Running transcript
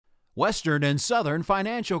Western and Southern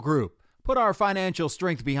Financial Group. Put our financial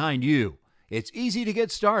strength behind you. It's easy to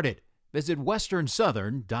get started. Visit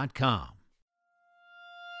westernsouthern.com.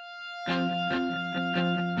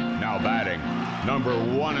 Now batting, number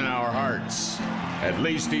one in our hearts. At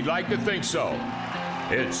least he'd like to think so.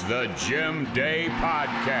 It's the Jim Day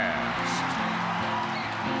Podcast.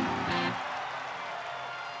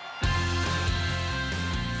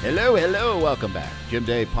 Hello. Welcome back. Jim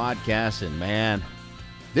Day Podcast. And man,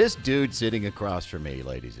 this dude sitting across from me,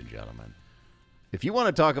 ladies and gentlemen, if you want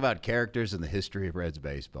to talk about characters in the history of Reds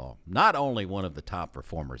baseball, not only one of the top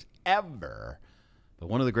performers ever, but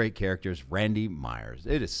one of the great characters, Randy Myers.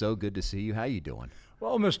 It is so good to see you. How you doing?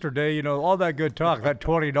 Well, Mr. Day, you know, all that good talk, that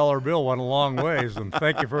 $20 bill went a long ways, and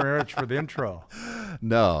thank you very much for the intro.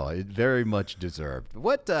 No, it very much deserved.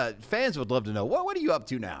 What fans would love to know, what are you up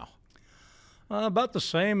to now? About the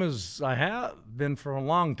same as I have been for a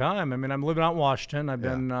long time. I mean, I'm living out in Washington. I've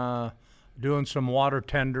been doing some water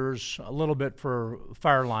tenders, a little bit for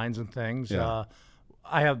fire lines and things. Yeah.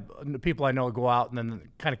 I have people I know go out and then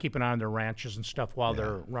kind of keep an eye on their ranches and stuff while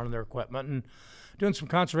they're running their equipment and doing some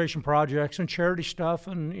conservation projects and charity stuff.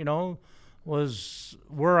 And, you know, was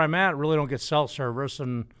where I'm at, really don't get cell service.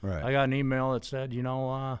 And I got an email that said, you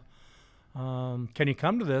know, can you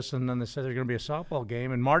come to this? And then they said there's going to be a softball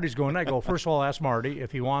game. And Marty's going, I go, first of all, ask Marty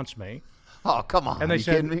if he wants me. Oh, come on. And they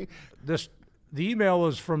said, kidding me? The email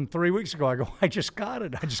was from 3 weeks ago. I go, I just got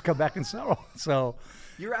it. I just come back and sell it. So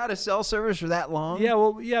You're out of cell service for that long? yeah,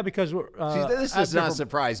 well, yeah, because See, this does not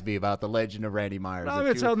surprise me about the legend of Randy Myers. No,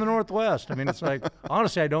 it's out in the Northwest. I mean, it's like,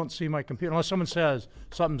 honestly, I don't see my computer unless someone says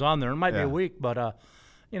something's on there. It might be a week, but,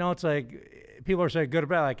 you know, it's like people are saying good or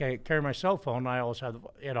bad. Like I carry my cell phone, and I always have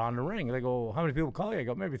it on the ring. They go, how many people call you? I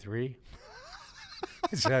go, maybe 3.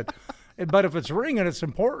 I said, but if it's ringing, it's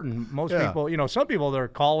important. Most people, you know, some people, they're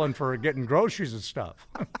calling for getting groceries and stuff.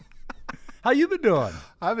 How you been doing?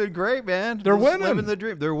 I've been great, man. They're Just winning. Living the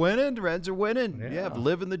dream. They're winning. The Reds are winning. Yeah.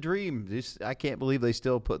 Living the dream. I can't believe they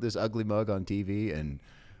still put this ugly mug on TV and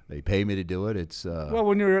they pay me to do it. It's well,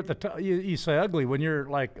 when you're at the top, you say ugly. When you're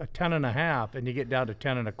like a 10.5 and you get down to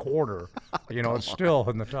 10.25, you know, it's still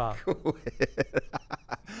in the top.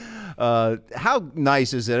 How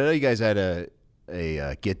nice is it? I know you guys had a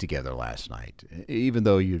get together last night, even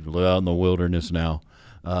though you live out in the wilderness now.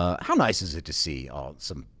 How nice is it to see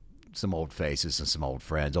some old faces and some old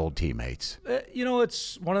friends, old teammates? You know,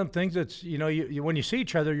 it's one of the things that's, you know, you when you see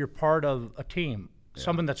each other, you're part of a team,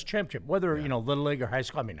 someone that's championship, whether, you know, Little League or high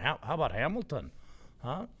school. I mean, how about Hamilton?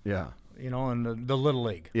 Huh? Yeah. You know, in the Little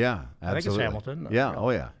League. Yeah, absolutely. I think it's Hamilton. Yeah, oh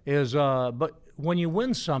yeah. But when you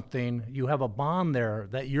win something, you have a bond there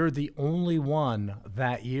that you're the only one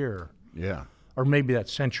that year. Yeah. Or maybe that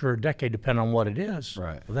century or decade, depending on what it is,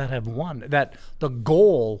 Right. that have won. That the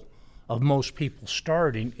goal of most people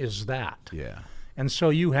starting is that. Yeah. And so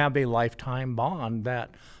you have a lifetime bond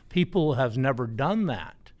that people have never done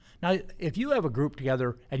that. Now, if you have a group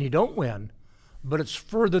together and you don't win, but it's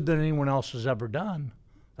further than anyone else has ever done,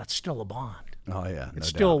 that's still a bond. Oh yeah. It's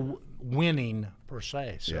still winning per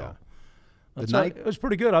se. So Yeah. it was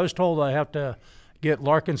pretty good. I was told I have to get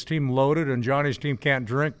Larkin's team loaded and Johnny's team can't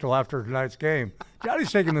drink till after tonight's game.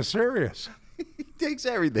 Johnny's taking this serious. He takes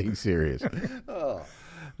everything serious. Oh.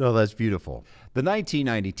 No, that's beautiful. The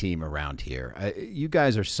 1990 team around here, you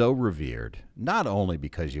guys are so revered, not only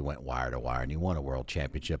because you went wire to wire and you won a world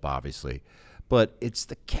championship, obviously, but it's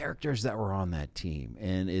the characters that were on that team,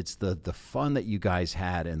 and it's the fun that you guys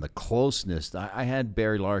had and the closeness. I had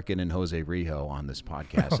Barry Larkin and Jose Rijo on this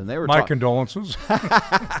podcast, and they were My condolences.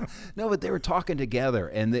 No, but they were talking together,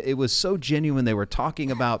 and it was so genuine. They were talking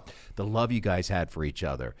about the love you guys had for each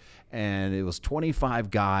other, and it was 25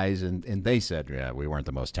 guys, and they said, yeah, we weren't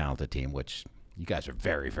the most talented team, which you guys are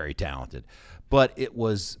very, very talented, but it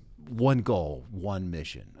was one goal, one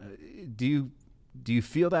mission. Do you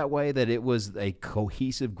feel that way, that it was a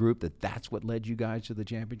cohesive group, that's what led you guys to the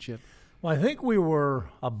championship? Well, I think we were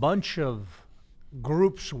a bunch of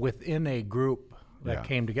groups within a group that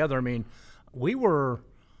came together. I mean, we were,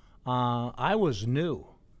 I was new.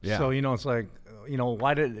 Yeah. So, you know, it's like, you know,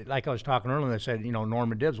 like I was talking earlier, they said, you know,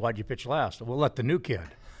 Norman Dibbs, why'd you pitch last? We'll let the new kid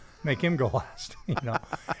make him go last, you know.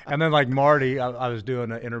 And then like Marty, I was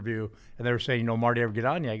doing an interview, and they were saying, you know, Marty ever get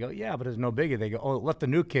on you? I go, yeah, but it's no biggie. They go, oh, let the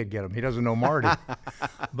new kid get him. He doesn't know Marty.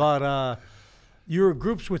 But you were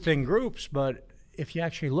groups within groups, but if you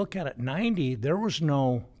actually look at it, 90, there was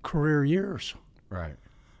no career years. Right.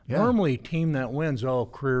 Yeah. Normally, team that wins,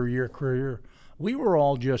 career year. We were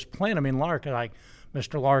all just playing. I mean, Larkin, like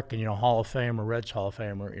Mr. Larkin, you know, Hall of Famer, Reds Hall of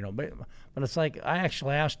Famer, you know. But it's like, I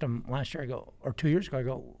actually asked him last year, or 2 years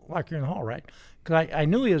ago, Larkin, you're in the Hall, right? Because I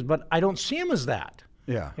knew he is, but I don't see him as that.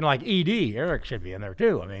 Yeah. You know, like ED, Eric should be in there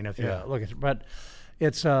too. I mean, if you look at it, but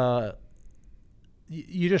it's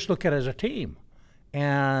you just look at it as a team,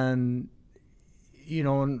 and you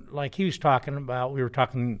know, and like he was talking about, we were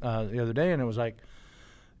talking the other day, and it was like,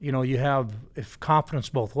 you know, you have confidence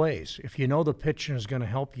both ways. If you know the pitching is going to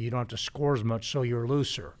help you, you don't have to score as much, so you're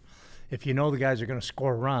looser. If you know the guys are going to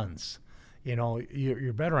score runs, you know,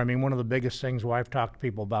 you're better. I mean, one of the biggest things where I've talked to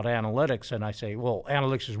people about analytics, and I say, well,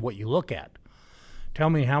 analytics is what you look at. Tell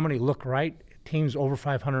me how many look right, teams over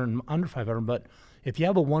 500 and under 500, but if you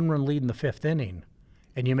have a 1-run lead in the 5th inning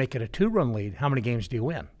and you make it a 2-run lead, how many games do you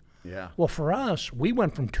win? Yeah. Well, for us, we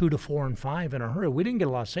went from 2 to 4 and 5 in a hurry. We didn't get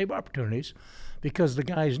a lot of save opportunities because the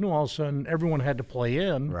guys knew all of a sudden everyone had to play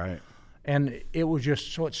in. Right. And it was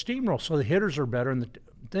just, so it steamrolled. So the hitters are better and the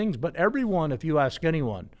things. But everyone, if you ask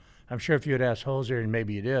anyone, I'm sure if you had asked Jose, and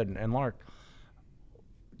maybe you did, and Lark,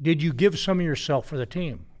 did you give some of yourself for the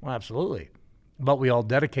team? Well, absolutely. But we all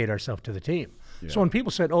dedicate ourselves to the team. Yeah. So when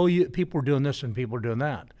people said, oh, people were doing this and people were doing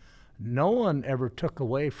that, no one ever took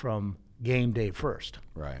away from game day first.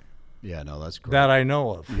 Right. Yeah, no, that's great. That I know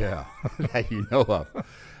of. Yeah, that you know of.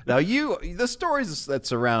 Now, the stories that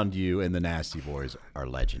surround you and the Nasty Boys are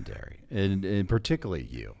legendary, and particularly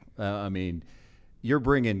you. I mean, you're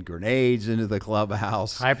bringing grenades into the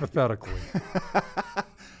clubhouse. Hypothetically.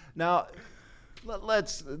 Now,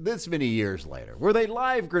 this many years later, were they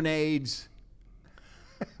live grenades?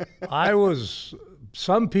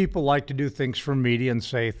 Some people like to do things for media and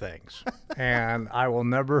say things, and I will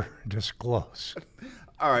never disclose.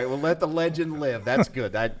 All right, well, let the legend live. That's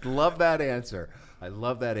good. I love that answer.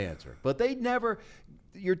 But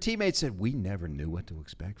your teammates said, we never knew what to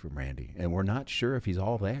expect from Randy, and we're not sure if he's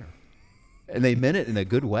all there. And they meant it in a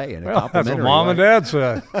good way, in a complimentary way. That's what Mom and Dad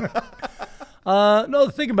said. No,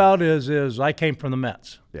 the thing about it is I came from the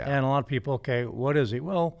Mets. Yeah. And a lot of people, okay, what is he?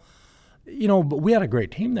 Well, you know, but we had a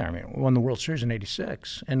great team there. I mean, we won the World Series in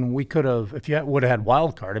 '86, and we could have, if you would have had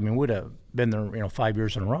wild card, I mean, we'd have been there, 5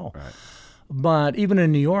 years in a row. Right. But even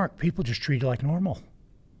in New York, people just treat you like normal.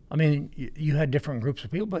 I mean, you had different groups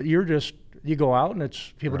of people, but you go out and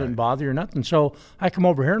people didn't bother you or nothing. So I come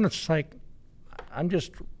over here and it's like, I'm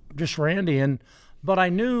just Randy. But I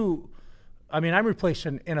knew, I mean, I'm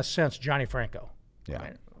replacing, in a sense, Johnny Franco. Yeah.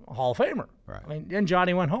 Right? A Hall of Famer. Right. I mean, and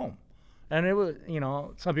Johnny went home. And it was,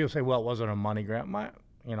 some people say, well, it wasn't a money grab.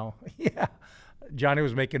 Yeah, Johnny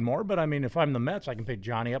was making more. But, I mean, if I'm the Mets, I can pick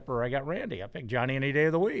Johnny up or I got Randy. I pick Johnny any day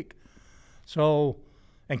of the week. So,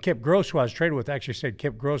 and Kip Gross, who I was traded with, actually said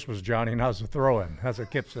Kip Gross was Johnny and I was the throw-in. That's what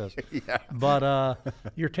Kip says. Yeah. But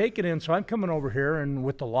you're taking in. So I'm coming over here and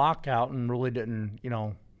with the lockout and really didn't,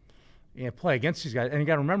 play against these guys. And you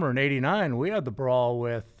got to remember, in '89, we had the brawl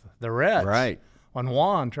with the Reds. Right. When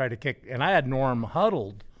Juan tried to kick, and I had Norm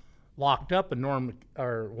huddled, locked up, and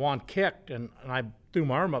Juan kicked, and I threw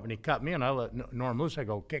my arm up, and he cut me, and I let Norm loose. I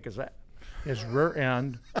go, kick his rear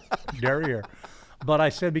end derriere. But I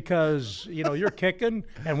said, because, you're kicking,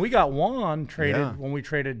 and we got Juan traded when we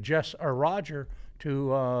traded Roger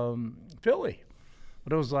to Philly.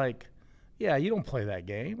 But it was like, yeah, you don't play that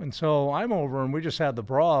game. And so I'm over, and we just had the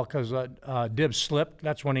brawl because Dibbs slipped.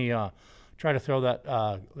 That's when he tried to throw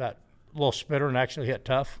that little spitter and actually hit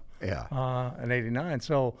Tough. Yeah. In '89.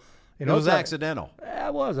 So, it was accidental. Yeah,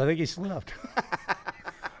 it was. I think he slipped.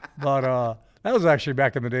 But that was actually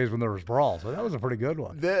back in the days when there was brawls. So that was a pretty good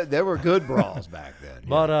one. There were good brawls back then.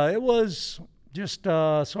 But it was just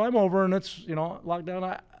so I'm over and it's locked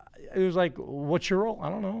down. It was like, what's your role? I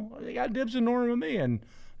don't know. They got Dibbs and Norm and me, and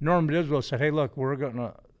Norm Dibbs said, hey, look, we're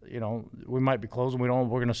gonna we might be closing.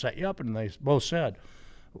 We're gonna set you up, and they both said,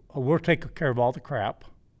 we'll take care of all the crap.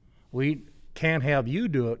 We can't have you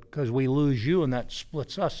do it because we lose you, and that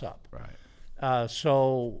splits us up. Right.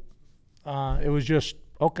 So it was just.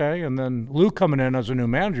 Okay, and then Lou coming in as a new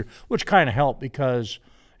manager, which kind of helped because,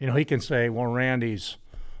 he can say, well, Randy's,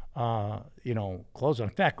 closing.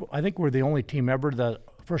 In fact, I think we're the only team ever, the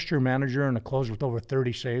first-year manager and a closer with over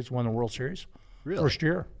 30 saves won the World Series. Really? First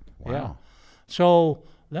year. Wow. Yeah. So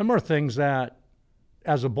them are things that,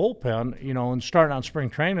 as a bullpen, and starting on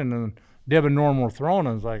spring training, and Dib and Norm were throwing,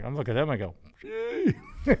 and it's like, I look at them, I go, gee.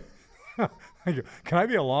 I go, can I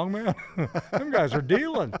be a long man? Them guys are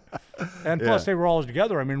dealing. And plus they were all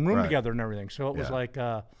together. I mean, room together and everything. So it was like,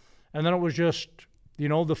 and then it was just,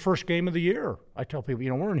 the first game of the year. I tell people,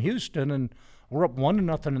 we're in Houston and we're up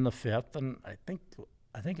 1-0 in the fifth. And I think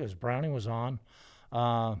it was Browning was on.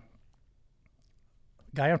 Guy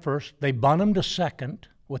on first. They bunt him to second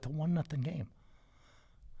with a 1-0 game.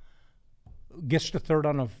 Gets to third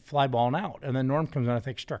on a fly ball and out. And then Norm comes in, I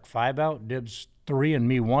think struck 5 out, Dibbs 3 and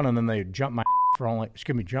me 1, and then they jump my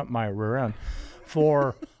rear end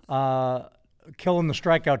for killing the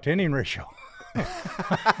strikeout to inning ratio.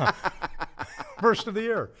 First of the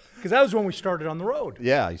year, because that was when we started on the road.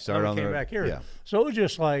 Yeah, you started on the came road. back here. Yeah. So it was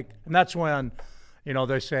just like, and that's when,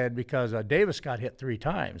 they said because Davis got hit 3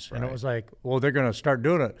 times, and it Right. was like, well, they're going to start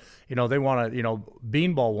doing it. They want to,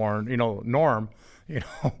 beanball Warren, Norm,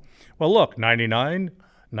 Well, look, 99,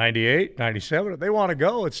 98, 97, they want to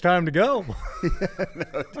go. It's time to go.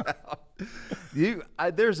 No doubt.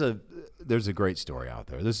 There's a great story out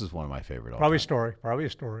there. This is one of my favorite. Probably a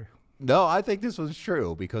story. No, I think this was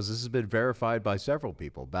true because this has been verified by several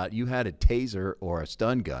people about you had a taser or a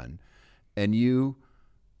stun gun, and Lou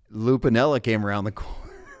Piniella came around the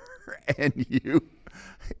corner, and you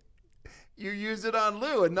used it on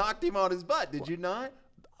Lou and knocked him on his butt. Did you not?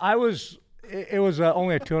 It was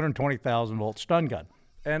only a 220,000 volt stun gun,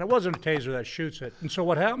 and it wasn't a taser that shoots it. And so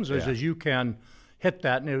what happens is you can hit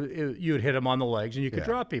that, and you'd hit them on the legs, and you could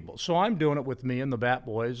drop people. So I'm doing it with me and the Bat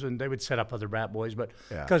Boys, and they would set up other Bat Boys, but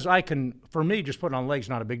because for me, just putting on legs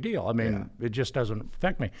not a big deal. I mean, it just doesn't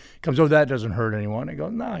affect me. Comes, that doesn't hurt anyone. I go,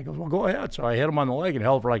 no. He goes, well, go ahead. So I hit him on the leg and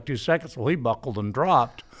held for like 2 seconds. Well, he buckled and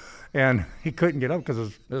dropped, and he couldn't get up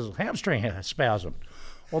because his hamstring had spasmed.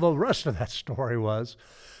 Well, the rest of that story was,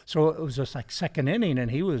 so it was just like second inning,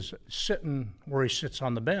 and he was sitting where he sits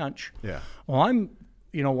on the bench. Yeah. Well, I'm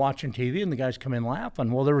watching TV, and the guys come in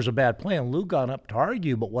laughing. Well, there was a bad play, and Lou got up to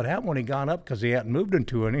argue, but what happened when he got up, because he hadn't moved in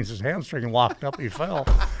 2 innings, his hamstring locked up, he fell.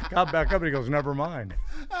 Got back up, and he goes, never mind.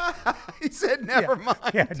 He said, never mind.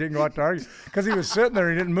 Yeah, I didn't go out to argue, because he was sitting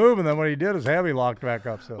there, he didn't move, and then when he did, his hammy locked back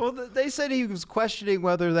up. So. Well, they said he was questioning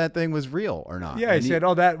whether that thing was real or not. Yeah, he said,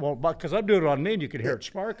 because I'm doing it on me, and you could hear it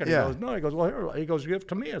sparking. Yeah. He goes, no, he goes, well, here, he goes, give it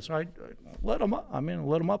to me. So I let him up.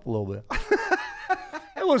 Let him up a little bit.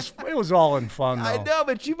 It was all in fun, though. I know,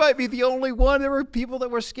 but you might be the only one. There were people that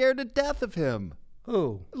were scared to death of him.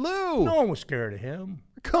 Who? Lou. No one was scared of him.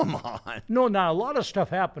 Come on. No, now a lot of stuff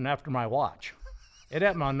happened after my watch. It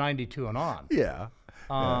happened on 92 and on. Yeah.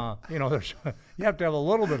 There's you have to have a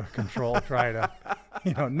little bit of control, try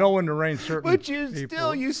to, know when to rein certain. But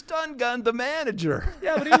people. you stun gunned the manager.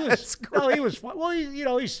 Yeah, but he was. No, he was. Well,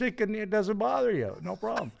 he's thinking it doesn't bother you. No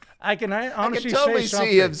problem. I honestly totally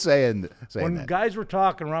say see him saying when that. guys were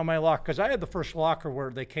talking around my locker, because I had the first locker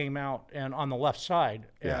where they came out and on the left side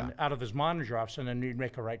and out of his monitor office, and then you'd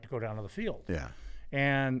make a right to go down to the field. Yeah.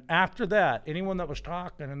 And after that, anyone that was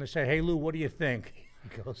talking and they say, "Hey Lou, what do you think?"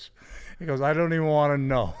 He goes, "I don't even want to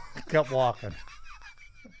know." Kept walking.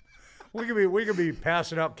 We could be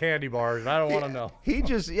passing out candy bars, and I don't want to know. He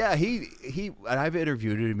just he and I've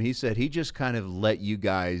interviewed him. He said he just kind of let you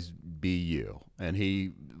guys be you, and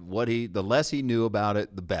the less he knew about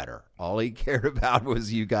it, the better. All he cared about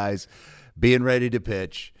was you guys being ready to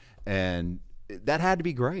pitch, and that had to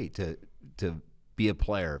be great to be a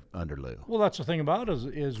player under Lou. Well, that's the thing about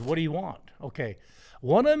it is what do you want? Okay,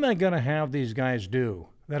 what am I going to have these guys do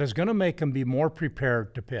that is going to make them be more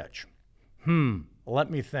prepared to pitch?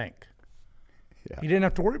 Let me think. Yeah. You didn't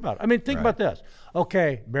have to worry about it. I mean, think about this.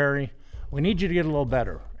 Okay, Barry, we need you to get a little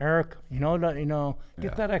better. Eric,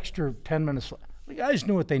 get that extra 10 minutes. The guys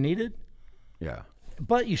knew what they needed. Yeah.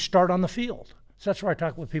 But you start on the field. So that's where I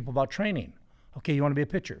talk with people about training. Okay, you want to be a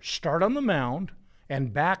pitcher. Start on the mound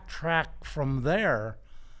and backtrack from there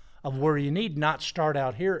of where you need, not start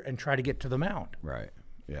out here and try to get to the mound. Right.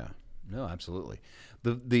 Yeah. No, absolutely.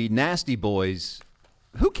 The Nasty Boys,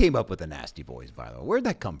 who came up with the Nasty Boys, by the way? Where'd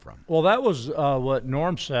that come from? Well, that was what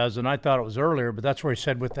Norm says, and I thought it was earlier, but that's where he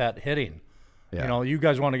said with that hitting. Yeah. You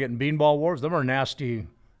guys want to get in beanball wars? Them are nasty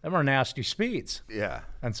speeds. Yeah.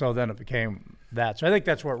 And so then it became that. So I think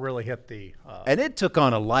that's what really hit the and it took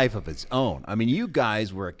on a life of its own. I mean, you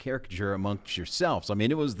guys were a caricature amongst yourselves. I mean,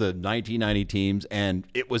 it was the 1990 teams, and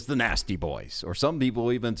it was the Nasty Boys. Or some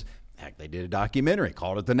people even, heck, they did a documentary,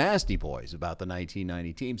 called it The Nasty Boys, about the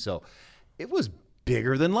 1990 team. So it was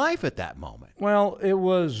bigger than life at that moment. Well, it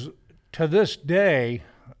was, to this day,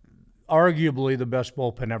 arguably the best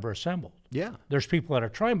bullpen ever assembled. Yeah. There's people that are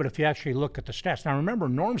trying, but if you actually look at the stats. Now, remember,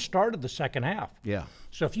 Norm started the second half. Yeah.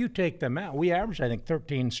 So if you take them out, we averaged, I think,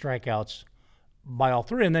 13 strikeouts by all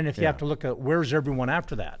three. And then if you have to look at where's everyone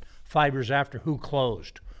after that, 5 years after, who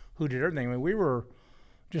closed, who did everything. I mean, we were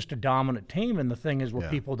just a dominant team. And the thing is what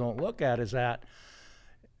people don't look at is that,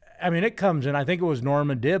 I mean, it comes in, I think it was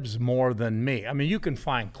Norman Dibbs more than me. I mean, you can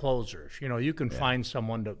find closers. You can find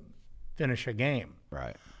someone to finish a game.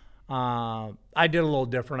 Right. I did a little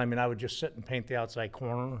different. I mean, I would just sit and paint the outside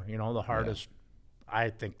corner, the hardest, I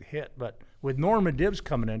think, to hit. But with Norman Dibbs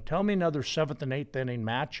coming in, tell me another 7th and 8th inning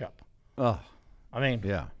matchup. Oh. I mean,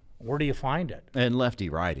 where do you find it? And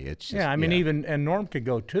lefty-righty. It's just, I mean, and Norm could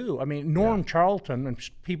go too. I mean, Norm Charlton, and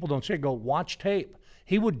people don't say it, watch tape.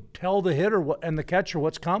 he would tell the hitter and the catcher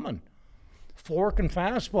what's coming. Fork and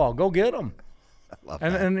fastball, go get them.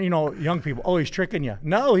 And you know, young people, oh, he's tricking you.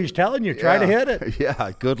 No, he's telling you, try to hit it.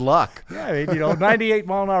 Yeah, good luck. Yeah, I mean, you know,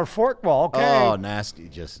 98-mile-an-hour forkball, okay. Oh, nasty.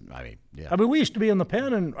 Just, I mean, yeah. I mean, we used to be in the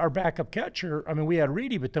pen, and our backup catcher, I mean, we had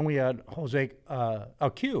Reedy, but then we had Jose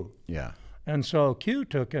Q. Yeah. And so Q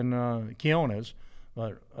took in Quiones,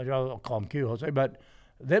 but I'll call him Q, Jose. But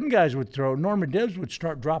them guys would throw, Norman Dibbs would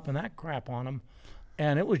start dropping that crap on him,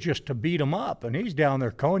 and it was just to beat him up. And he's down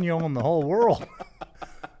there conyoing the whole world.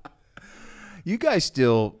 You guys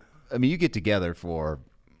still, I mean, you get together for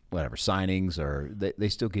whatever, signings, or they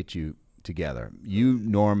still get you together. You,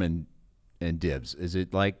 Norman, and Dibbs. Is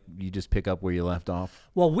it like you just pick up where you left off?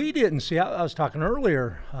 Well, we didn't see. I was talking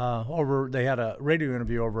earlier they had a radio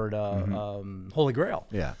interview over at Holy Grail.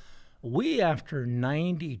 Yeah. We, after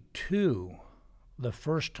 92, the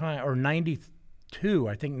first time, or 92,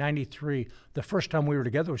 I think 93, the first time we were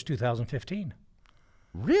together was 2015.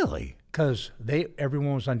 Really? Because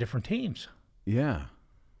everyone was on different teams. Yeah.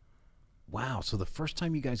 Wow. So the first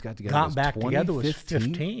time you guys got together was back together was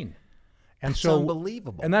 15. And That's so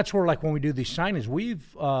unbelievable. And that's where, like, when we do these signings,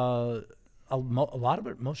 we've a lot of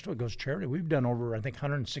it, most of it goes to charity. We've done over, I think,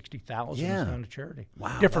 160,000 to charity.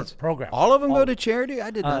 Wow. Different programs. All of them go to charity?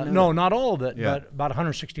 I did not know No, that. not all of it, Yeah. but about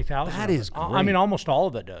 160,000. That is I great. mean, almost all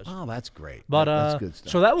of it does. Oh, that's great. But that's good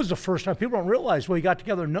stuff. so that was the first time. People don't realize, well, you got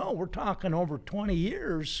together. No, we're talking over 20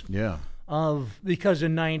 years yeah. because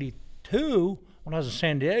in 92, when I was in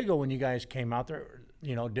San Diego, when you guys came out there,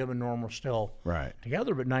 you know, Dib and Norm were still Right.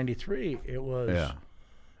 together, but 93, it was. Yeah.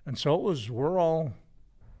 And so it was, we're all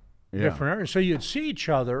Yeah. different areas. So you'd see each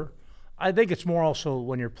other. I think it's more also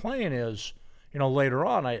when you're playing is, you know, later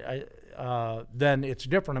on, then it's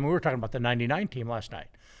different. I mean, we were talking about the 99 team last night.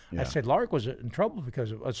 Yeah. I said Lark was in trouble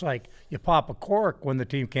because it's like you pop a cork when the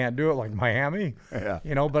team can't do it, like Miami. Yeah.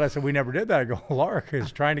 You know, but I said we never did that. I go, Lark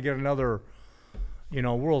is trying to get another, you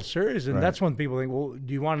know, World Series. And Right. that's when people think, well,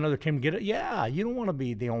 do you want another team to get it? Yeah, you don't want to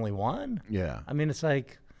be the only one. Yeah. I mean, it's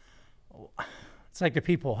like the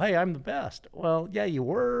people, hey, I'm the best. Well, yeah, you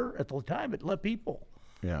were at the time, but let people,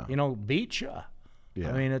 Yeah. you know, beat you. Yeah.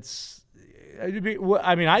 I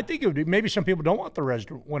mean, I think it would be, maybe some people don't want the Reds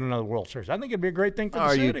to win another World Series. I think it'd be a great thing for the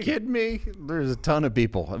Are city. you kidding me? There's a ton of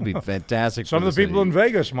people. It'd be fantastic. Some for of the people city. in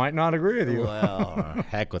Vegas might not agree with you. Well,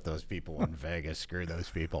 heck with those people in Vegas. Screw those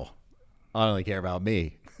people. I only care about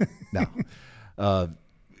me. No.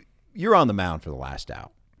 You're on the mound for the last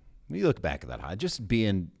out. When you look back at that high, just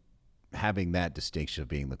having that distinction of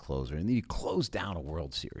being the closer, and then you close down a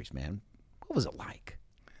World Series, man. What was it like?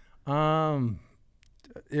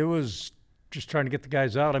 It was just trying to get the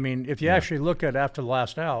guys out. I mean, if you actually look at after the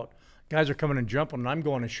last out, guys are coming and jumping, and I'm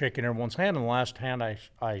going and shaking everyone's hand. And the last hand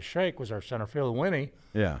I shake was our center fielder, Winnie.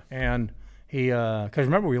 Yeah. And he, because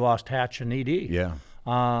remember we lost Hatch and ED. Yeah.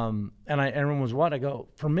 And everyone was what? I go,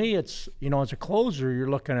 for me, it's, you know, as a closer, you're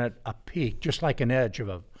looking at a peak, just like an edge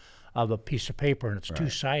of a piece of paper, and it's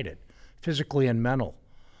two-sided, physically and mental.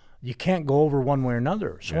 You can't go over one way or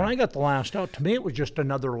another. So when I got the last out, to me, it was just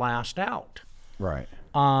another last out. Right.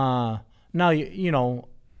 Now, you know,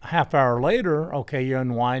 half hour later, okay, you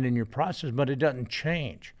unwind in your process, but it doesn't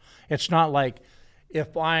change. It's not like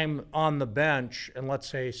if I'm on the bench and let's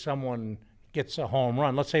say someone gets a home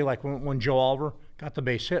run. Let's say like when Joe Oliver got the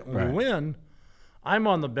base hit and we win, I'm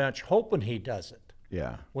on the bench hoping he does it.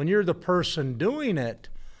 Yeah. When you're the person doing it,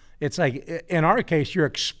 it's like, in our case, you're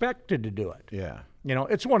expected to do it. Yeah. You know,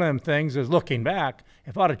 it's one of them things is looking back,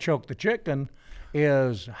 if I'd have choked the chicken,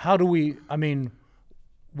 is how do we, I mean,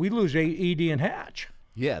 we lose ED and Hatch.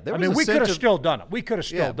 Yeah. There I was mean, a we sense could have of- still done it. We could have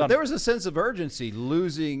still Yeah, but done there it. was a sense of urgency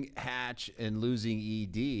losing Hatch and losing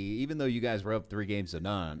ED, even though you guys were up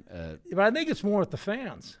 3-0. But I think it's more with the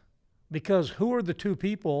fans, because who are the two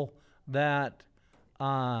people that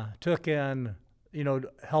took in, you know,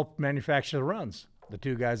 helped manufacture the runs? The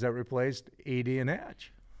two guys that replaced ED and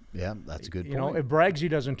Hatch. Yeah, that's a good You point. know, if Braggsy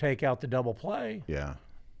doesn't take out the double play, Yeah.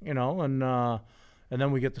 you know, and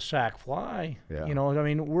then we get the sack fly. Yeah. You know, I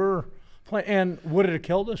mean, we're playing. And would it have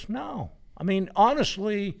killed us? No. I mean,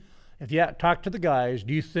 honestly, if you talk to the guys,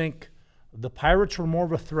 do you think the Pirates were more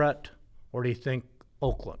of a threat, or do you think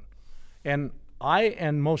Oakland? And I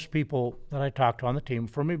and most people that I talk to on the team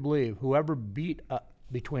firmly believe whoever beat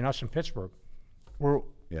between us and Pittsburgh were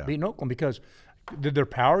beating Oakland, because did their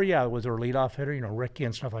power? Yeah, was their leadoff hitter, you know, Ricky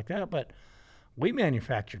and stuff like that. But we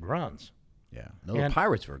manufactured runs. Yeah. No, And the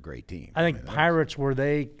Pirates were a great team. I think Pirates where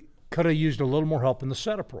they could have used a little more help in the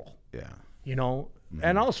setup role. Yeah. You know,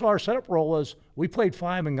 and also our setup role was we played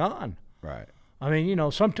 5 and gone. Right. I mean, you know,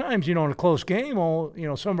 sometimes, you know, in a close game, you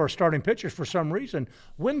know, some of our starting pitchers for some reason,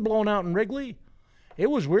 wind blown out in Wrigley, it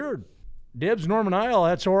was weird. Dibs, Norman Isle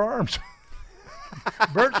had sore arms.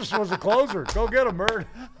 Burgess was the closer. Go get him, Bird.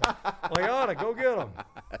 Leona, go get him.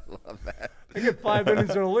 I love that. They get 5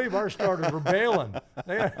 innings in a leave. Our starters were bailing.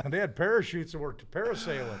 They had parachutes and were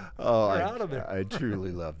parasailing. Oh, They're out of there. I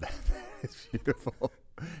truly love that. It's beautiful.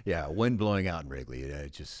 Yeah, wind blowing out in Wrigley.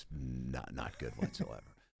 It's just not good whatsoever.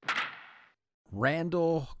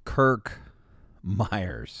 Randall Kirk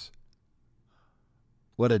Myers.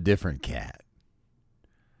 What a different cat.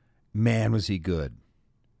 Man, was he good.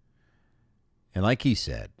 And like he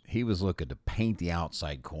said, he was looking to paint the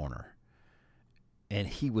outside corner. And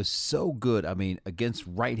he was so good. I mean, against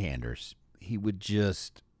right-handers, he would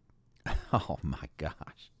just, oh, my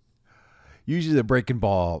gosh. Usually the breaking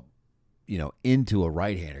ball, into a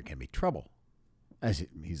right-hander can be trouble, as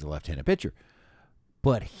he's a left-handed pitcher.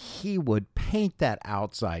 But he would paint that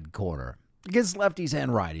outside corner. Against lefties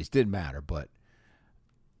and righties, didn't matter, but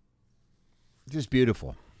just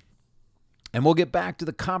beautiful. And we'll get back to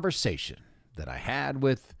the conversation that I had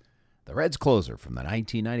with the Reds closer from the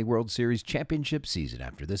 1990 World Series championship season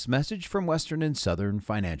after this message from Western and Southern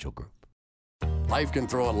Financial Group. Life can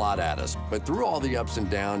throw a lot at us, but through all the ups and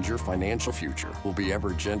downs, your financial future will be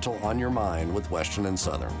ever gentle on your mind with Western and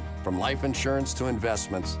Southern. From life insurance to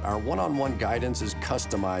investments, our one-on-one guidance is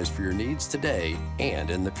customized for your needs today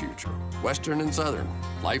and in the future. Western and Southern,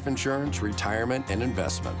 life insurance, retirement, and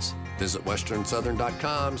investments. Visit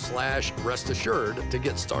westernsouthern.com/rest assured to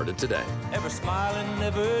get started today. Ever smiling,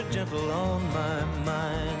 ever gentle on my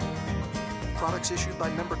mind. Products issued by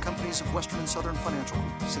member companies of Western and Southern Financial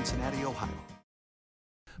Group, Cincinnati, Ohio.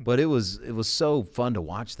 But it was so fun to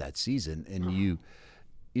watch that season. And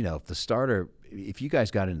if the starter, if you guys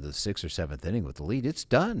got into the 6th or 7th inning with the lead, it's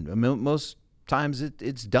done. I mean, most times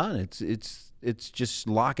it's done. It's just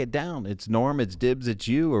lock it down. It's Norm, it's Dibs, it's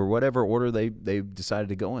you, or whatever order they decided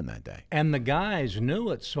to go in that day. And the guys knew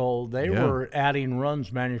it, so they were adding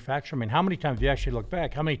runs manufactured. I mean, how many times, if you actually look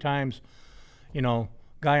back, how many times,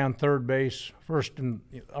 guy on third base, first and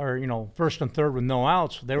third with no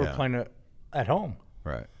outs, they were playing it at home.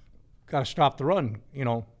 Right. Got to stop the run,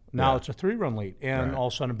 Now it's a 3-run lead, and all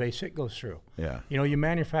of a sudden a base hit goes through. Yeah. You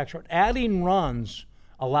manufacture it. Adding runs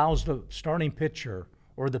allows the starting pitcher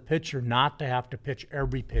or the pitcher not to have to pitch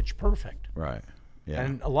every pitch perfect. Right. Yeah.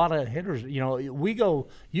 And a lot of hitters, you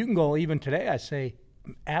can go even today, I say,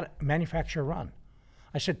 manufacture a run.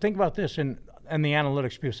 I said, think about this, and the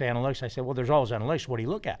analytics, people say analytics. I said, well, there's always analytics. What do you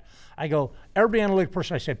look at? I go, every analytic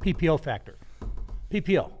person, I said, PPO factor.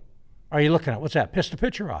 PPO. Are you looking at? What's that? Piss the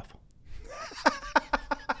pitcher off.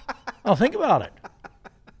 Oh, think about it.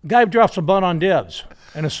 Guy drops a bunt on Dibs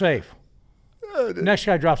and a safe. Next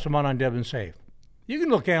guy drops a bunt on Dibs and safe. You can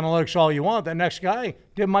look at analytics all you want. The next guy,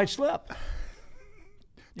 Dib might slip.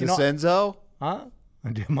 DeCenzo? Huh?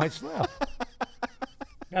 Dib might slip.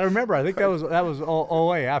 Got to remember, I think that was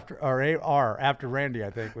OA after, or AR after Randy, I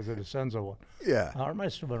think, was a DeCenzo one. Yeah. Or it might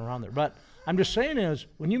have still been around there. But I'm just saying is,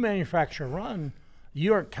 when you manufacture a run,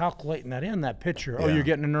 you aren't calculating that pitcher. Yeah. Oh, you're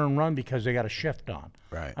getting an earned run because they got a shift on.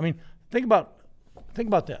 Right. I mean, think about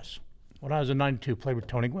this. When I was in '92, played with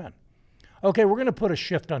Tony Gwynn. Okay, we're going to put a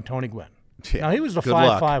shift on Tony Gwynn. Yeah. Now he was the Good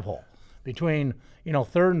luck. 5-5 hole between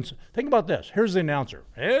third and. Think about this. Here's the announcer.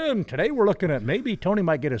 And today we're looking at maybe Tony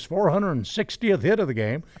might get his 460th hit of the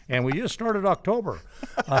game, and we just started October.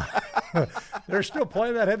 They're still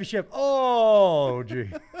playing that heavy shift. Oh,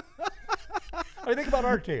 gee. I mean, think about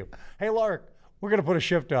our team. Hey, Lark. We're going to put a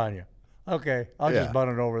shift on you. Okay, I'll just bunt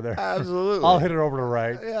it over there. Absolutely. I'll hit it over to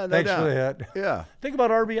right. Yeah, no Thanks doubt. for the hit. Yeah. Think about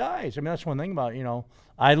RBIs. I mean, that's one thing about,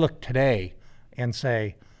 I look today and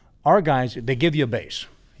say, our guys, they give you a base.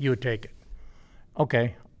 You would take it.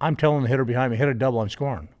 Okay, I'm telling the hitter behind me, hit a double, I'm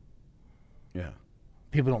scoring. Yeah.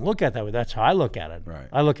 People don't look at it that way. That's how I look at it. Right.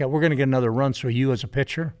 I look at, we're going to get another run, so you as a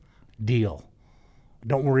pitcher, deal.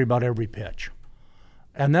 Don't worry about every pitch.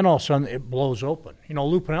 And then all of a sudden it blows open.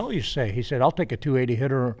 Lou Piniella used to say, he said, I'll take a 280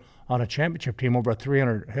 hitter on a championship team over a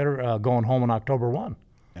 300 hitter going home on October 1.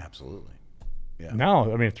 Absolutely. Yeah.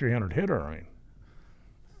 Now, I mean, a 300 hitter,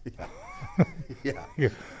 Yeah.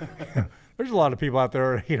 There's a lot of people out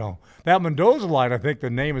there, that Mendoza line, I think the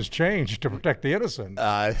name has changed to protect the innocent.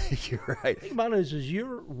 You're right. Think about it is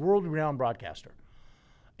you're a world-renowned broadcaster.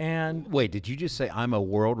 And Wait, did you just say I'm a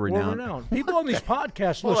world-renowned? world-renowned. People on these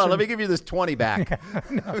podcasts Hold listen. on, let me give you this 20 back.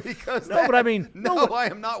 Because No, but I mean, I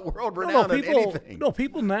am not world-renowned in anything. No,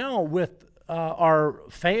 people now with our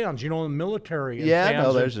fans, the military. And Yeah, fans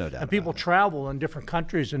no, there's no doubt And people about it. travel in different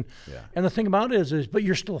countries, and the thing about it is, but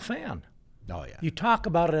you're still a fan. Oh, yeah. You talk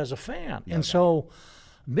about it as a fan, and so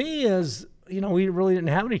me as we really didn't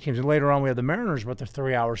have any teams, and later on we had the Mariners, but they're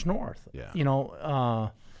 3 hours north. Yeah.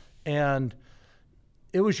 And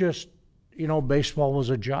it was just, baseball was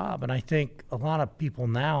a job. And I think a lot of people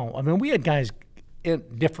now, I mean, we had guys in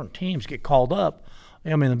different teams get called up. I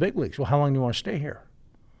mean, in the big leagues. Well, how long do you want to stay here?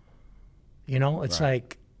 It's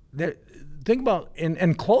like, think about,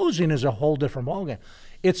 and closing is a whole different ballgame.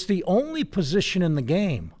 It's the only position in the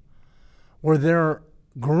game where they're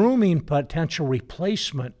grooming potential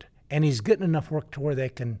replacement, and he's getting enough work to where they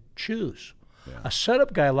can choose. Yeah. A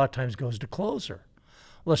setup guy a lot of times goes to closer.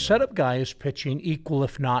 Well, a setup guy is pitching equal,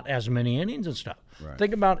 if not as many innings and stuff. Right.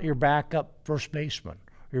 Think about your backup first baseman,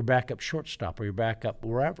 or your backup shortstop, or your backup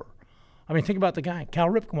wherever. I mean, think about the guy, Cal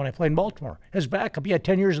Ripken, when I played in Baltimore. His backup, he had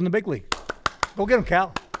 10 years in the big league. Go get him,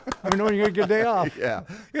 Cal. I mean, when you're going to get a day off. Yeah.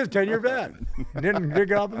 He was a 10-year vet. Didn't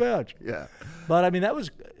get off the bench. Yeah. But, I mean,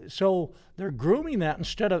 so they're grooming that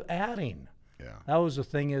instead of adding. Yeah. That was the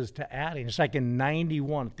thing, is to adding. It's like in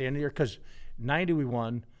 91 at the end of the year, because 90 we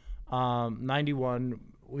won. 91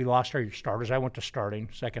 we lost our starters. I went to starting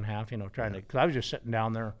second half, trying to, because I was just sitting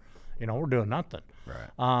down there, we're doing nothing.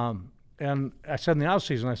 Right. And I said in the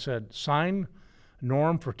offseason, I said, sign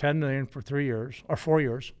Norm for $10 million for 3 years, or 4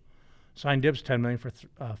 years. Sign Dibbs $10 million for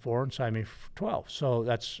 4, and sign me for 12.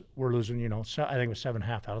 So we're losing, so I think it was 7.5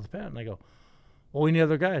 out of the pen. And I go, well, we need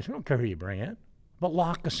other guys. We don't care who you bring in, but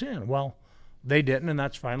lock us in. Well, they didn't, and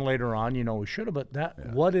that's fine. Later on, we should have.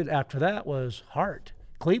 But what did after that was Hart,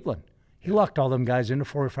 Cleveland. He locked all them guys into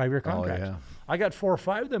 4 or 5 year contracts. Oh, yeah. I got 4 or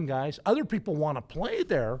 5 of them guys. Other people want to play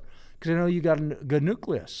there because you got a good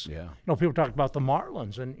nucleus. Yeah. People talk about the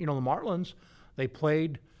Marlins, and the Marlins, they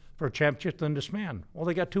played for a championship then disband. Well,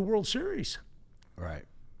 they got 2 World Series. Right.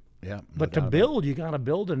 Yeah. But to build, you got to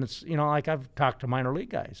build, and it's like I've talked to minor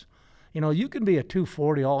league guys. You can be a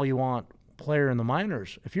 240 all you want player in the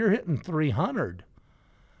minors. If you're hitting 300,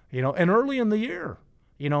 and early in the year,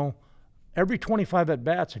 every 25 at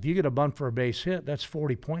bats, if you get a bunt for a base hit, that's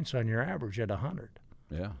 40 points on your average at 100.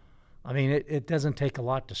 Yeah. I mean, it doesn't take a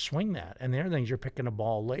lot to swing that. And the other thing is you're picking a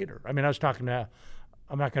ball later. I mean, I was talking to,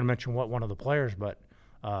 I'm not going to mention one of the players, but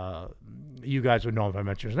you guys would know if I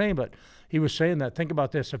mention his name, but he was saying that, think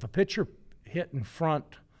about this, if a pitcher hit in front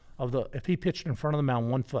of if he pitched in front of the mound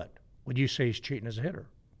 1 foot, would you say he's cheating as a hitter?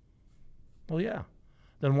 Well, yeah.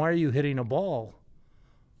 Then why are you hitting a ball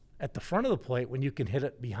at the front of the plate when you can hit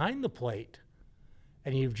it behind the plate,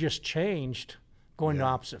 and you've just changed going to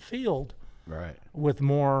opposite field? Right. With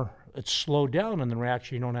more, it's slowed down in the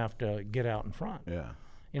reaction. You don't have to get out in front. Yeah.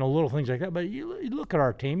 Little things like that. But you look at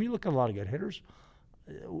our team, you look at a lot of good hitters.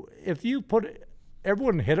 If you put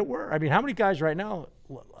everyone hit it where, I mean, how many guys right now,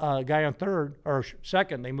 a guy on third or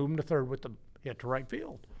second, they move him to third with the hit to right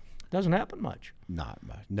field? Doesn't happen much. Not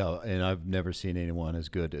much. No, and I've never seen anyone as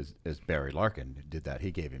good as Barry Larkin did that.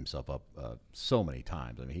 He gave himself up so many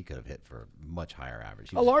times. I mean, he could have hit for a much higher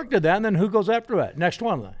average. Lark did that, and then who goes after that? Next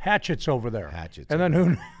one, Hatchett's over there. And then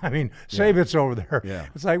who? I mean, Sabit's over there. Yeah.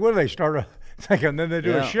 It's like, what do they start? And then they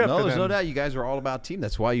do a shift. No, there's no doubt. You guys are all about team.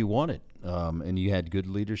 That's why you won it. And you had good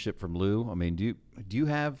leadership from Lou. I mean, do you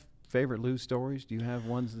have favorite Lou stories? Do you have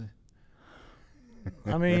ones that?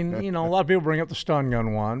 I mean, a lot of people bring up the stun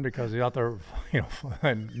gun one because he's out there,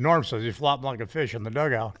 and Norm says he's flopping like a fish in the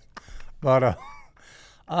dugout. But,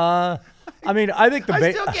 I mean, I think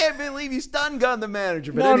I still can't believe you stun gunned the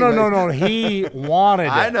manager. But no. He wanted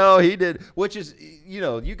it. I know he did, which is,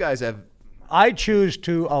 you guys have. I choose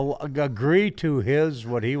to agree to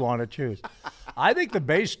what he wanted to choose. I think the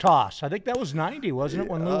base toss. I think that was 90, wasn't it,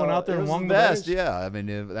 when Lou went out there and won the base? Yeah, I mean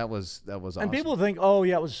that was awesome. And people think, oh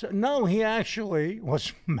yeah, it was. No, he actually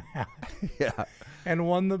was mad. Yeah. And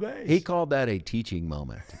won the base. He called that a teaching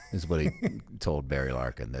moment, is what he told Barry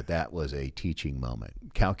Larkin, that was a teaching moment,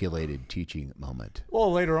 calculated teaching moment.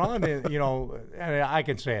 Well, later on, and I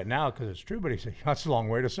can say it now because it's true, but he said, that's a long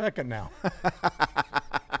way to second now.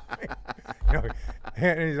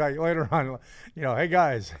 And he's like, later on, hey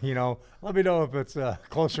guys, let me know if it's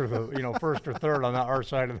closer to the, first or third on our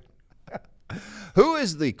side of the. Who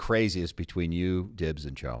is the craziest between you, Dibbs,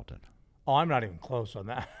 and Charlton? Oh, I'm not even close on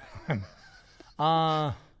that.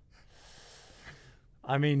 I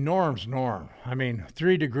mean, Norm's Norm. I mean,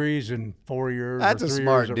 3 degrees in 4 years. That's or a 3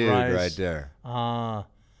 smart years dude Rice. right there.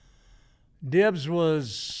 Dibbs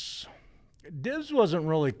wasn't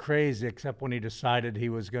really crazy except when he decided he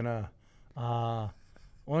was gonna.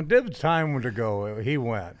 When Dibbs' time to go, he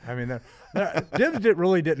went. I mean, Dibbs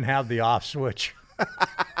really didn't have the off switch.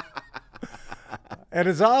 And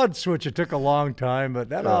his on switch, it took a long time, but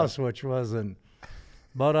that off switch wasn't.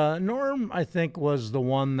 But Norm, I think, was the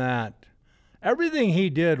one that everything he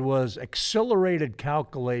did was accelerated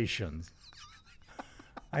calculations.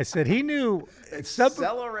 I said he knew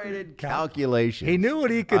Accelerated calculation. He knew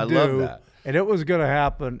what he could do, love that. and it was going to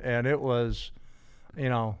happen. And it was, you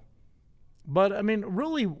know. But, I mean,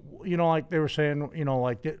 really, you know, like they were saying, you know,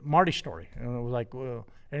 like Marty's story. And it was like, well,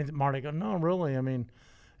 anything, Marty go, no, really, I mean.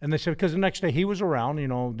 And they said, because the next day he was around, you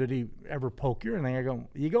know, did he ever poke you or anything? I go,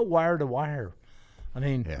 you go wire to wire. I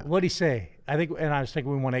mean, what'd he say? I think, and I was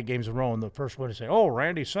thinking we won 8 games in a row, and the first one to say, oh,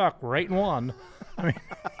 Randy sucked, we're 8-1. I mean,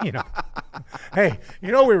 you know, hey,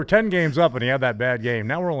 you know, we were 10 games up and he had that bad game.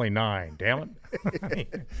 Now we're only 9, damn it. I mean,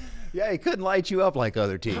 Yeah, he couldn't light you up like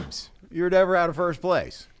other teams. You were never out of first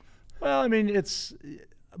place. well, I mean, it's,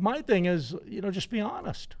 my thing is, you know, just be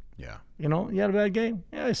honest. Yeah. You know, you had a bad game?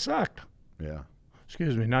 Yeah, it sucked. Yeah.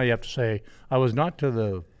 Excuse me, now you have to say, I was not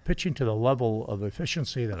pitching to the level of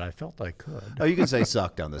efficiency that I felt I could. Oh, you can say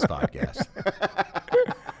sucked on this podcast.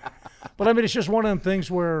 But I mean, it's just one of them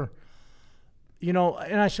things where, you know,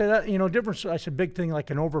 and I say that, you know, difference. I said big thing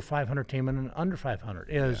like an over 500 team and an under 500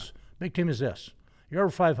 is big team is this. You're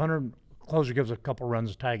over 500, closer gives a couple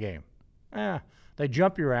runs to tie a game. They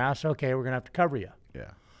jump your ass. Okay, we're gonna have to cover you.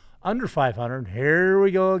 Yeah. Under 500, here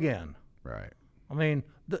we go again. Right. I mean,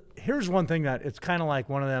 here's one thing that it's kind of like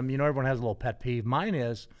one of them. You know, everyone has a little pet peeve. Mine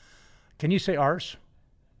is, can you say ARS?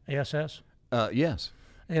 ASS? Yes.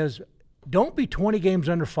 Is don't be 20 games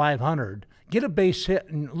under 500. Get a base hit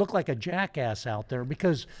and look like a jackass out there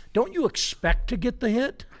because don't you expect to get the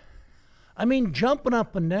hit? I mean, jumping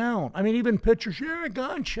up and down. I mean, even pitchers, yeah,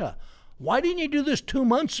 gotcha. Why didn't you do this 2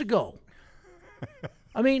 months ago?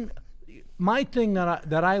 I mean, my thing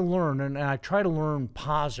that I learned, and I try to learn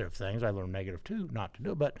positive things. I learn negative too, not to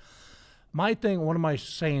do it. But my thing, one of my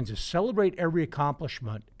sayings is celebrate every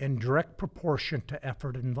accomplishment in direct proportion to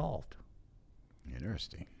effort involved.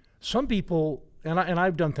 Interesting. Some people, and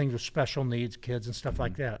I've done things with special needs kids and stuff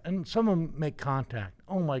like that, and some of them make contact.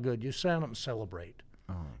 Oh my God, you stand up and celebrate.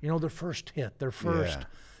 You know, their first hit, their first,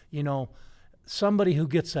 you know, somebody who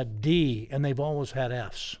gets a D and they've always had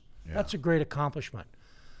Fs. Yeah. That's a great accomplishment.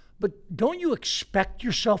 But don't you expect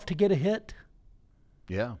yourself to get a hit?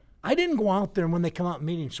 Yeah. I didn't go out there when they come out in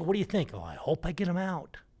meetings. So what do you think? Oh, I hope I get them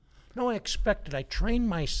out. No, I expected. I trained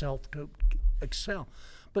myself to excel.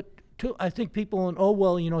 But I think people, oh,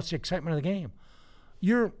 well, you know, it's the excitement of the game.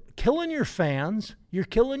 You're killing your fans. You're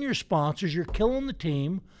killing your sponsors. You're killing the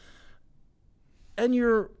team. And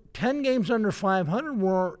you're 10 games under 500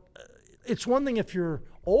 where it's one thing if you're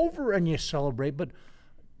over and you celebrate, but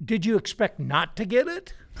did you expect not to get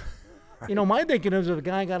it? You know, my thinking is if a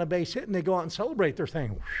guy got a base hit and they go out and celebrate, they're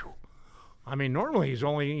thinking, whew. I mean, normally he's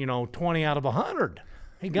only, you know, 20 out of 100.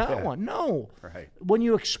 He got one. No. Right. When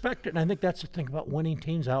you expect it, and I think that's the thing about winning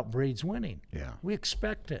teams outbreeds winning. Yeah. We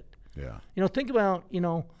expect it. Yeah. You know, think about, you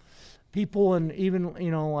know, people and even,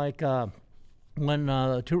 you know, like when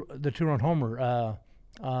the two-run homer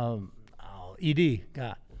ED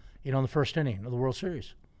got, you know, in the first inning of the World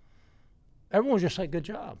Series. Everyone was just like, good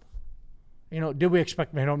job. You know, did we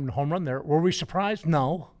expect a home run there? Were we surprised?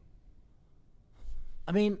 No.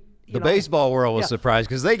 I mean, the baseball world was surprised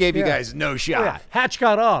because they gave you guys no shot. Yeah. Hatch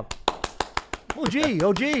got up. Oh, gee.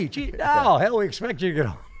 No, hell, we expect you to get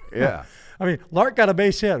on. Yeah. I mean, Lark got a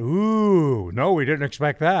base hit. Ooh, no, we didn't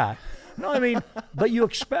expect that. No, I mean, but you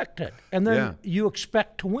expect it. And then you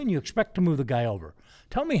expect to win. You expect to move the guy over.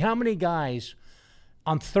 Tell me how many guys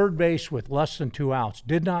on third base with less than 2 outs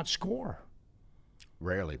did not score.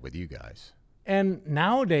 Rarely with you guys. And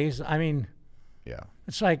nowadays, I mean,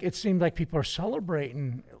 it's like it seems like people are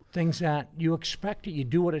celebrating things that you expect it. You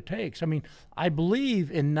do what it takes. I mean, I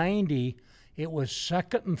believe in 90, it was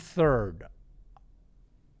second and third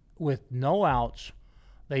with no outs.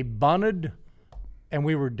 They bunted, and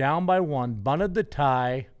we were down by 1, bunted the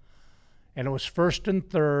tie, and it was first and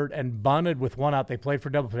third, and bunted with 1 out. They played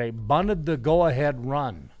for double play, bunted the go-ahead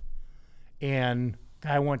run, and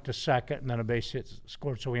guy went to second, and then a base hit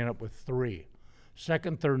scored, so we ended up with 3.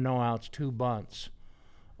 Second, third, no outs, 2 bunts.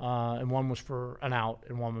 And 1 was for an out,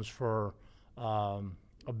 and 1 was for a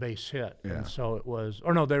base hit. Yeah. And so it was,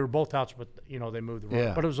 or no, they were both outs, but, you know, they moved the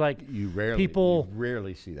run. But it was like you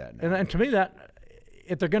rarely see that now. And to me, that,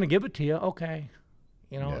 if they're going to give it to you, okay.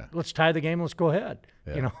 You know, let's tie the game, let's go ahead.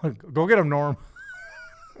 Yeah. You know, go get them, Norm.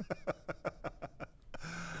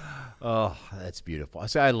 Oh, that's beautiful.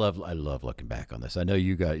 I love looking back on this. I know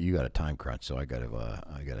you got a time crunch, so I got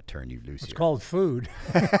to turn you loose. It's called food.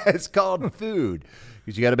 It's called food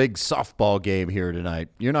because you got a big softball game here tonight.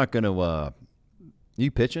 You're not going to you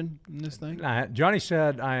pitching in this thing? Johnny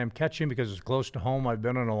said I am catching because it's close to home. I've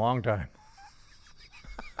been in a long time.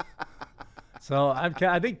 So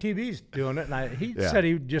I think TV's doing it, and he said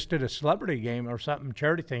he just did a celebrity game or something,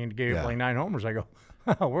 charity thing, and gave like 9 homers. I go,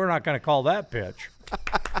 we're not going to call that pitch.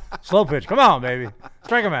 Slow pitch. Come on, baby.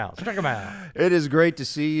 Strike him out. Strike him out. It is great to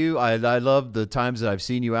see you. I love the times that I've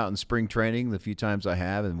seen you out in spring training, the few times I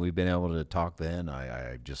have, and we've been able to talk then.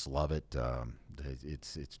 I just love it.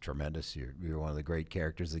 It's tremendous. You're one of the great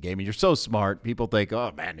characters of the game, and you're so smart. People think,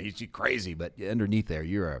 oh, man, he's crazy, but underneath there,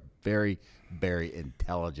 you're a very, very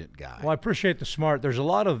intelligent guy. Well, I appreciate the smart. There's a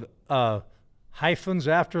lot of hyphens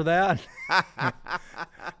after that,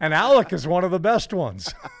 and Alec is one of the best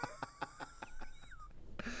ones.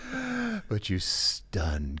 But you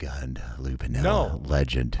stun-gunned Lou Piniella, No.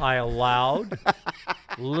 legend. I allowed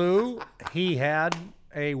Lou. He had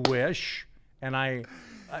a wish, and I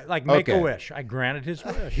make Okay. a wish. I granted his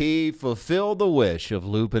wish. He fulfilled the wish of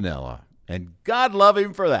Lou Piniella, and God love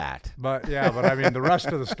him for that. But I mean, the rest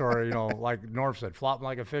of the story, like Norv said, flopping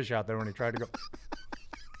like a fish out there when he tried to go.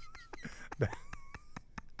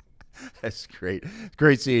 That's great. It's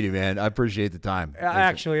great seeing you, man. I appreciate the time.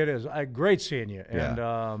 Actually, it is. Great seeing you.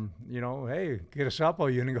 Yeah. And, hey, get a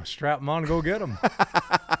Sapo unit and go strap them on and go get them.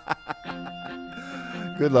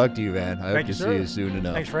 Good luck to you, man. I hope Thank to you, see sir. you soon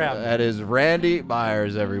enough. Thanks for having me. That is Randy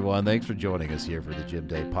Myers, everyone. Thanks for joining us here for the Jim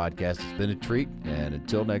Day Podcast. It's been a treat. And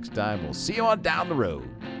until next time, we'll see you on down the road.